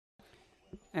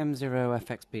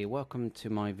M0FXB, welcome to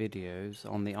my videos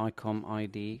on the ICOM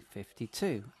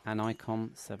ID52 and ICOM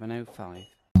 705.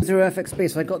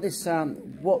 M0FXB, so I got this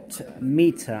watt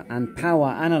meter and power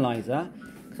analyzer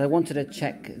because I wanted to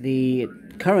check the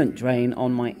current drain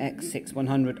on my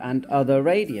X6100 and other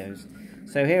radios.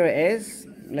 So here it is.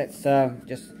 Let's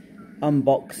just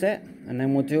unbox it and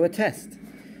then we'll do a test.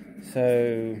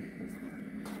 So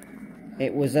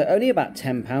it was only about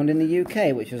 £10 in the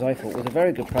UK, which I thought was a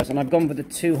very good price. And I've gone for the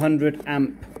 200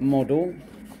 amp model.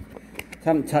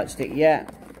 Haven't touched it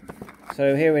yet.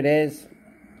 So here it is.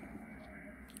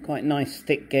 Quite nice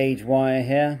thick gauge wire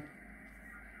here,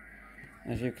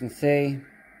 as you can see.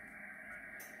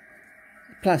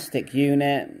 Plastic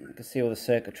unit. You can see all the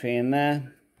circuitry in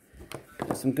there.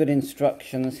 Got some good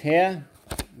instructions here,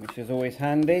 which is always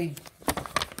handy.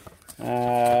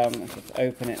 Let's just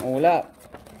open it all up.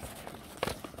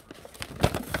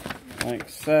 Like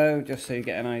so, just so you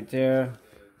get an idea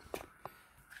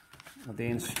of the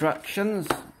instructions.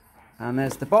 And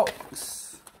there's the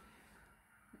box.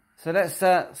 So let's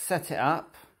set it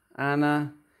up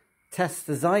and test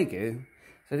the Xiegu.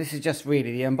 So this is just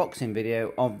really the unboxing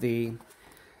video of the,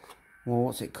 well,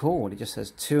 what's it called? It just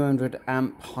says 200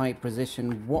 amp high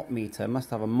precision watt meter. Must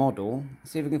have a model.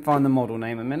 Let's see if we can find the model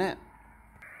name a minute.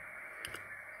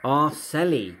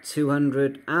 Arceli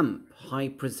 200 amp high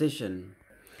precision.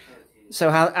 So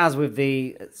as with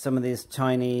some of this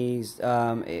Chinese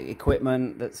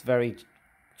equipment that's very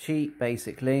cheap,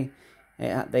 basically,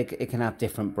 it can have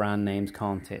different brand names,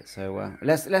 can't it? So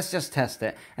let's just test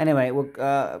it. Anyway, we'll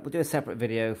do a separate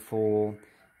video for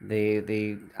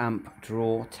the amp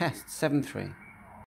draw test 7.3.